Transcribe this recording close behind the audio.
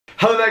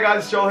Hello there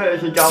guys, it's Joel here,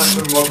 aka Gallucks,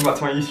 and welcome back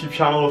to my YouTube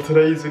channel.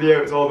 Today's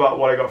video is all about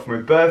what I got for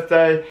my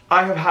birthday.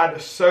 I have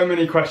had so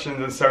many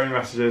questions and so many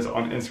messages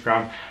on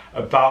Instagram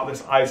about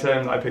this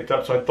item that I picked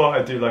up, so I thought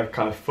I'd do like a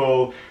kind of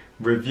full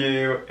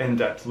review,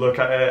 in-depth look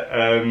at it,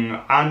 and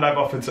I've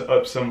offered to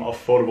up some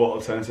affordable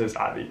alternatives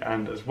at the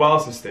end as well,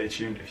 so stay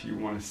tuned if you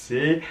want to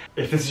see.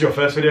 If this is your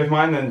first video of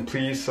mine, then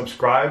please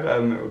subscribe.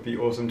 It would be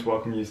awesome to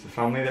welcome you to the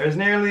family. There is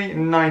nearly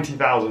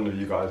 90,000 of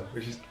you guys,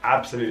 which is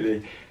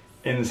absolutely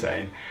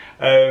insane.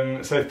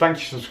 So thank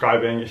you for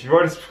subscribing. If you've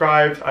already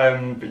subscribed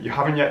but you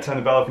haven't yet turned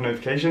the bell up for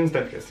notifications,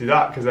 don't forget to do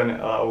that, because then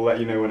I'll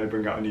let you know when I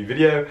bring out a new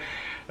video.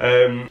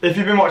 If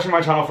you've been watching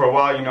my channel for a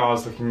while, you know I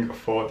was looking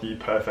for the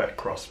perfect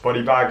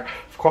crossbody bag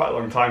for quite a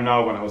long time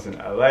now, when I was in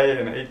LA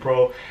in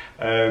April,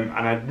 and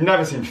I'd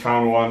never seemed to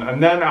find one.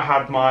 And then I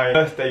had my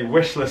birthday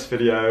wish list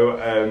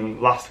video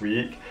last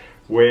week,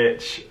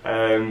 which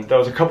there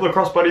was a couple of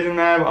crossbodies in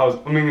there, but I was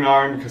umming and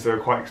ahhing because they were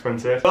quite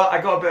expensive. But I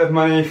got a bit of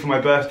money for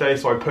my birthday,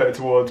 so I put it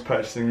towards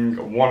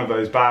purchasing one of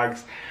those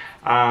bags.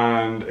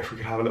 And if we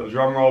could have a little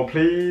drum roll,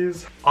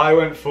 please. I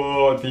went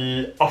for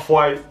the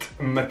off-white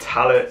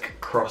metallic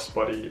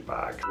crossbody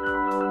bag.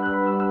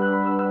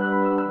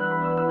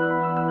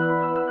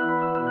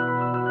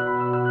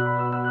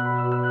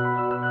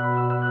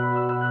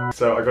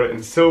 So I got it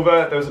in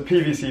silver. There was a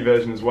PVC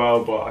version as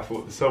well, but I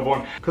thought the silver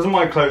one, because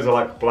my clothes are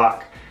like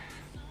black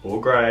or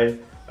grey,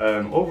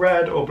 or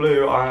red or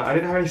blue, I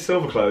didn't have any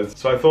silver clothes,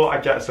 so I thought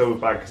I'd get a silver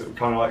bag because it would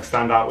kind of like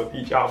stand out with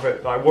each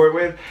outfit that I wore it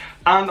with.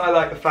 And I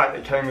like the fact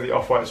that it came with the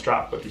off-white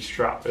strap, but the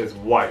strap is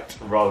white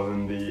rather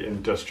than the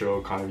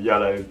industrial kind of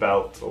yellow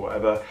belt or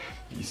whatever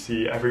you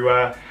see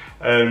everywhere.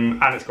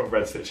 And it's got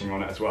red stitching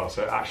on it as well,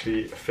 so it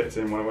actually fits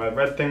in when I wear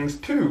red things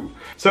too.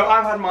 So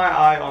I've had my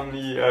eye on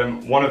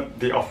the one of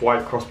the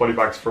off-white crossbody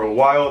bags for a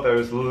while.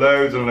 There's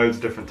loads and loads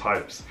of different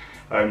types.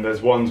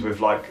 There's ones with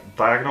like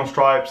diagonal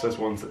stripes, there's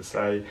ones that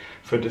say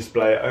for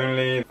display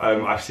only.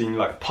 I've seen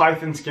like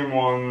python skin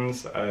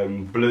ones,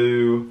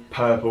 blue,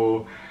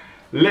 purple,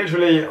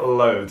 literally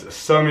loads,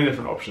 so many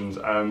different options.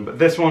 But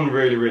this one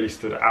really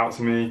stood out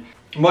to me.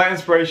 My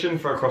inspiration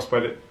for a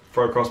crossbody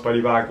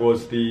bag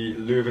was the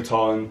Louis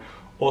Vuitton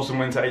Autumn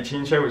Winter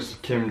 18 show, which is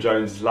Kim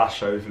Jones' last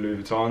show for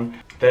Louis Vuitton.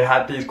 They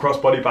had these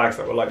crossbody bags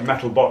that were like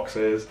metal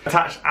boxes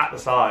attached at the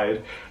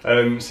side.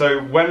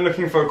 So when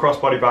looking for a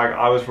crossbody bag,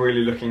 I was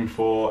really looking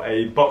for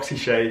a boxy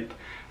shape,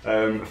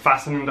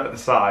 fastened at the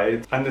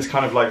side, and this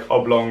kind of like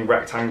oblong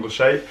rectangle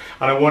shape.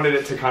 And I wanted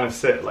it to kind of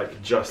sit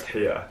like just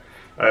here.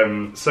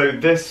 So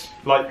this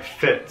like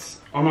fits.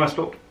 Oh no, I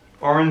spilled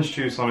orange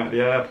juice on it at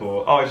the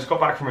airport. Oh, I just got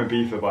back from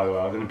Ibiza, by the way.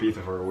 I was in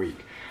Ibiza for a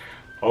week.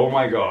 Oh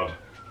my god,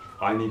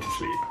 I need to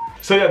sleep.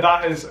 So yeah,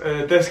 that is,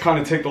 this kind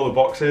of ticked all the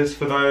boxes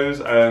for those,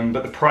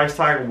 but the price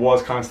tag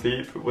was kind of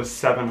steep. It was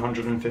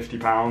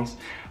 £750,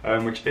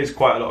 which is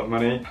quite a lot of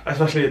money,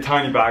 especially a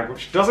tiny bag,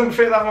 which doesn't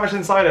fit that much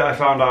inside it, I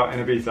found out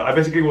in Ibiza. I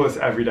basically wore this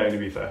every day in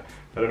Ibiza.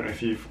 I don't know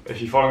if you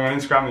follow me on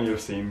Instagram, then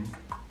you've seen,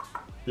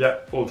 yeah,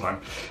 all the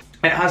time.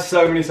 It has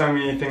so many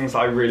things that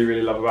I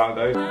really love about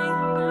it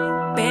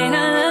though. Been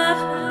a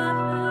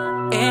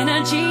love,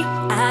 energy,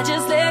 I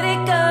just let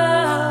it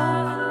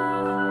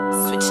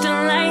go. Switch to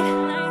light.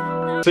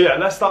 So yeah,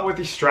 let's start with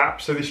the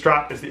strap. So the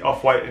strap is the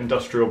off-white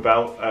industrial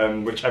belt,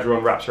 which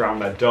everyone wraps around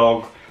their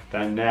dog,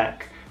 their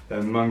neck,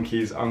 their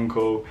monkey's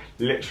uncle,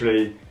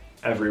 literally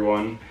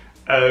everyone.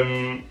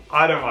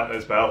 I don't like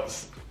those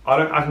belts.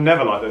 I've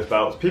never liked those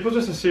belts. People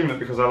just assume that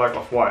because I like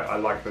off-white, I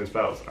like those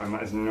belts, and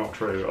that is not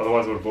true.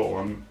 Otherwise I would have bought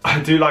one. I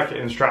do like it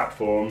in strap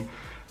form,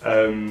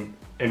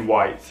 in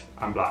white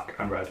and black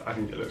and red. I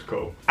think it looks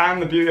cool.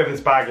 And the beauty of this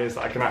bag is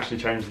that I can actually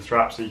change the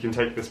strap, so you can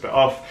take this bit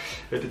off,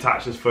 it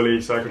detaches fully,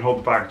 so I can hold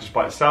the bag just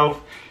by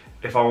itself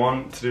if I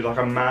want to do like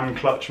a man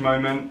clutch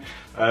moment.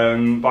 But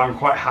I'm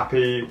quite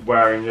happy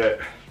wearing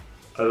it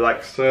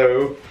like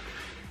so,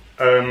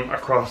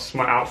 across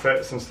my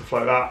outfits and stuff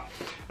like that.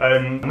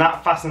 And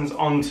that fastens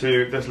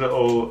onto this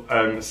little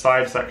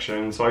side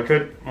section, so I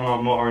could,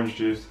 oh, more orange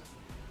juice.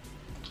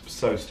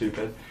 So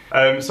stupid.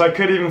 So I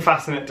could even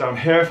fasten it down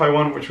here if I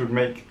want, which would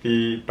make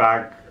the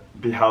bag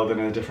be held in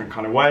a different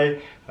kind of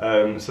way.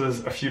 So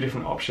there's a few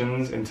different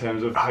options in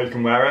terms of how you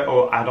can wear it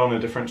or add on a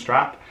different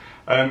strap.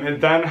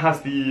 It then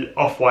has the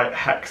off-white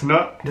hex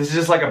nut. This is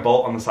just like a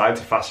bolt on the side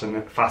to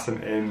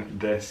fasten in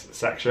this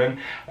section.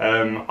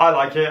 I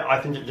like it. I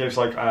think it gives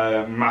like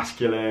a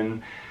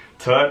masculine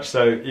touch,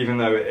 so even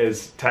though it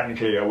is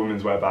technically a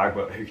women's wear bag,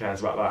 but who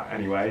cares about that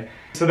anyway.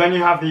 So then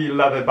you have the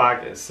leather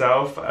bag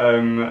itself.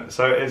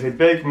 So it is a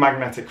big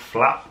magnetic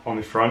flap on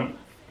the front,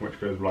 which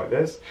goes like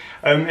this.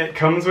 It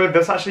comes with,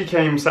 this actually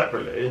came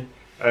separately,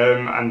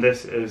 and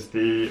this is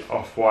the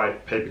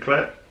off-white paper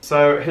clip.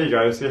 So here you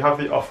go, so you have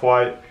the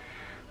off-white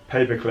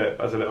paper clip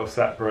as a little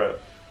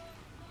separate.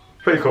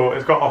 Pretty cool,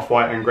 it's got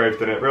off-white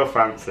engraved in it, real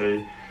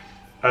fancy.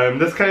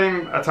 This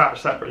came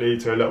attached separately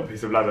to a little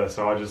piece of leather,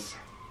 so I just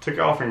took it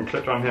off and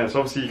clipped on here. So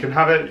obviously you can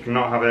have it, you can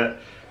not have it.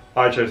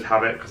 I chose to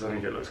have it because I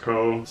think it looks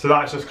cool. So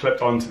that's just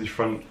clipped onto the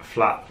front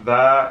flap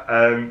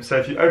there. So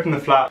if you open the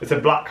flap, it's a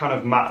black kind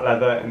of matte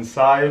leather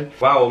inside.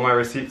 Wow, all my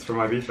receipts from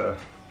Ibiza.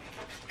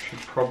 should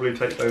probably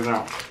take those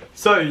out.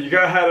 So you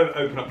go ahead and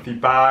open up the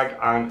bag,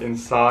 and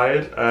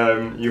inside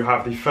you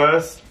have the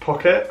first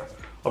pocket.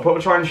 I'll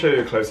probably try and show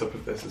you a close-up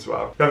of this as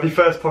well. You have the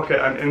first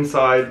pocket, and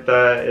inside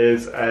there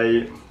is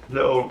a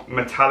little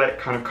metallic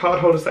kind of card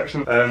holder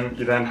section.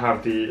 You then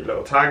have the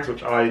little tags,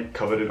 which I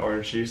covered in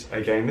orange juice.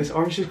 Again, this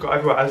orange juice got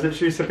everywhere. I was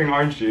literally sipping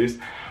orange juice,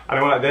 and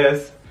it went like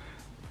this,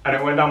 and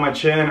it went down my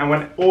chin and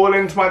went all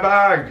into my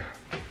bag.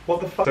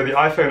 What the fuck? So the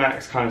iPhone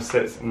X kind of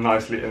sits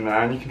nicely in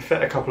there, and you can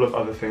fit a couple of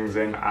other things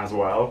in as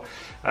well.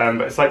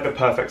 But it's like the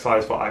perfect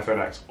size for iPhone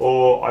X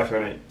or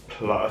iPhone 8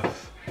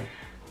 Plus.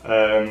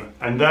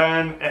 And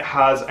then it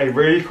has a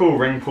really cool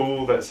ring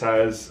pull that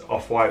says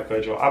Off-White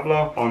Virgil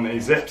Abloh on the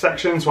zip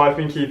section. So I've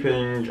been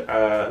keeping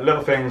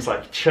little things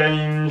like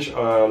change,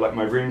 like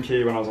my room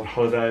key when I was on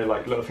holiday,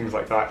 like little things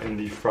like that in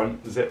the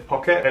front zip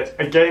pocket.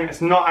 Again,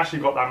 it's not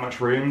actually got that much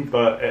room,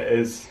 but it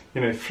is,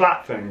 you know,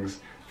 flat things.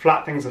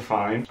 Flat things are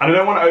fine. And I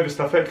don't want to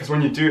overstuff it, because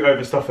when you do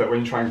overstuff it, when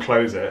you try and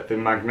close it, the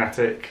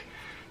magnetic,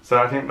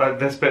 so I think that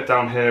this bit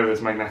down here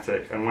is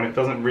magnetic, and when it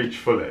doesn't reach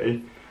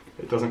fully,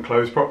 it doesn't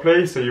close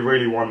properly, so you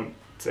really want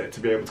it to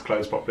be able to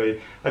close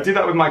properly. I do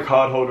that with my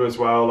card holder as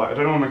well. Like, I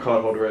don't know what my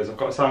card holder is. I've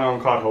got a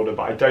Sonny card holder,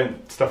 but I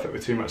don't stuff it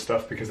with too much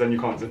stuff, because then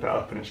you can't zip it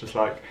up, and it's just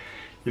like,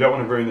 you don't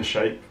want to ruin the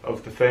shape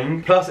of the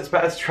thing. Plus, it's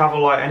better to travel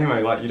light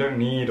anyway. Like, you don't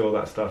need all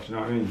that stuff, do you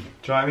know what I mean? Do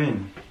you know what I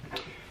mean?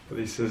 Put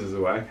these scissors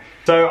away.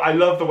 So I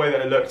love the way that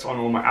it looks on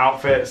all my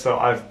outfits. So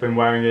I've been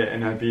wearing it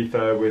in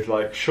Ibiza with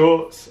like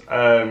shorts.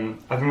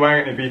 I've been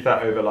wearing it in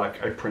Ibiza over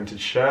like a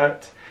printed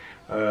shirt,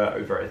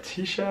 over a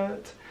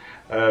t-shirt.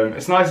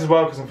 It's nice as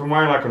well because if I'm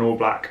wearing like an all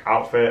black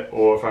outfit,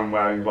 or if I'm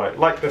wearing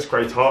like this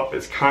grey top,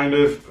 it's kind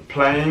of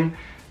plain.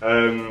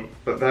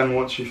 But then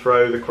once you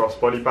throw the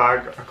crossbody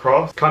bag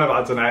across, it kind of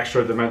adds an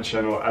extra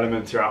dimension or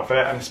element to your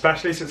outfit. And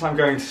especially since I'm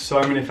going to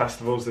so many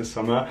festivals this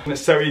summer, and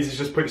it's so easy to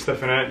just put your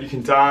stuff in it. You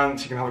can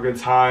dance, you can have a good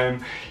time,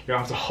 you don't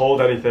have to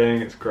hold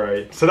anything, it's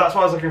great. So that's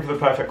why I was looking for the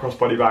perfect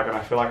crossbody bag, and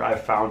I feel like I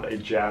found a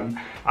gem.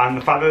 And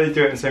the fact that they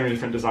do it in so many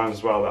different designs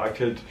as well, that I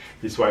could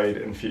be swayed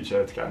in the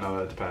future to get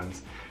another,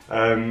 depends.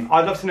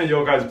 I'd love to know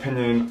your guys'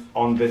 opinion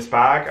on this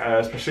bag,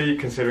 especially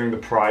considering the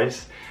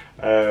price.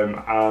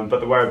 But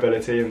the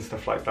wearability and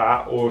stuff like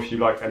that, or if you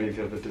like any of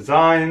the other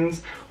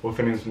designs, or if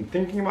anyone's been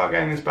thinking about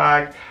getting this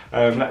bag,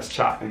 let's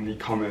chat in the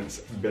comments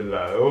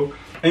below.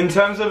 In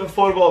terms of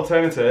affordable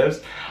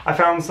alternatives, I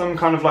found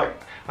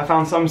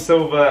some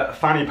silver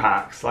fanny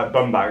packs, like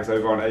bum bags,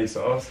 over on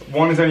ASOS.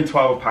 One is only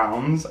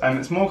 £12, and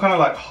it's more kind of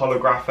like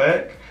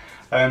holographic.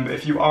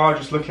 If you are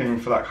just looking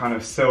for that kind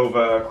of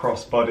silver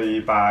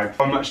crossbody bag,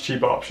 a much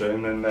cheaper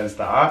option, then there's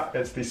that.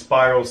 It's the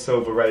Spiral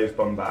Silver Rave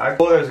bum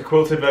bag. Or there's a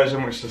quilted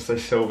version, which is just a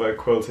silver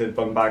quilted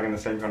bum bag in the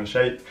same kind of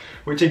shape,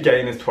 which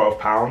again is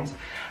 £12.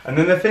 And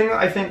then the thing that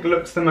I think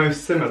looks the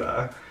most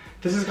similar,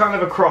 this is kind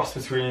of a cross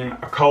between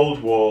a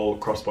Cold Wall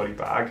crossbody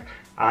bag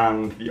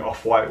and the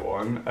Off-White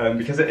one,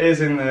 because it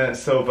is in the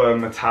silver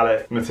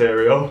metallic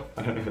material.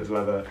 I don't know if it's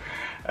leather.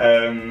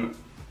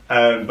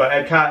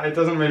 But it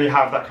doesn't really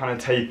have that kind of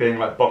taping,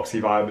 like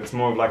boxy vibe. It's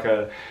more of like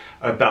a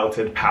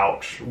belted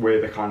pouch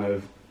with a kind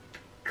of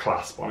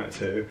clasp on it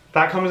too.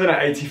 That comes in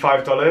at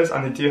 $85,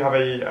 and they do have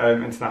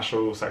a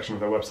international section of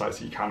their website,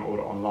 so you can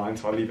order online.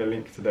 So I'll leave a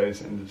link to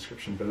those in the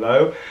description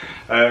below.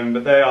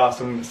 But they are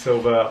some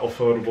silver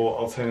affordable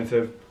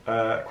alternative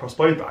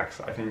crossbody bags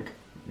that I think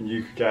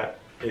you could get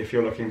if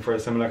you're looking for a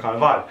similar kind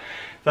of vibe.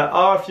 There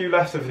are a few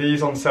left of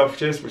these on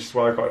Selfridges, which is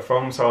where I got it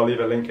from, so I'll leave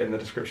a link in the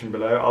description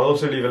below. I'll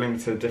also leave a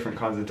link to different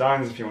kinds of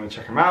designs if you want to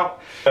check them out.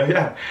 So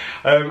yeah,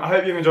 I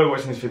hope you've enjoyed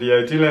watching this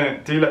video. Do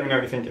let me know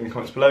what you think in the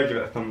comments below. Give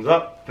it a thumbs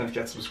up. Don't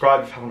forget to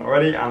subscribe if you haven't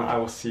already, and I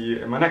will see you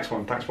in my next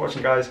one. Thanks for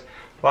watching, guys.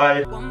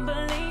 Bye.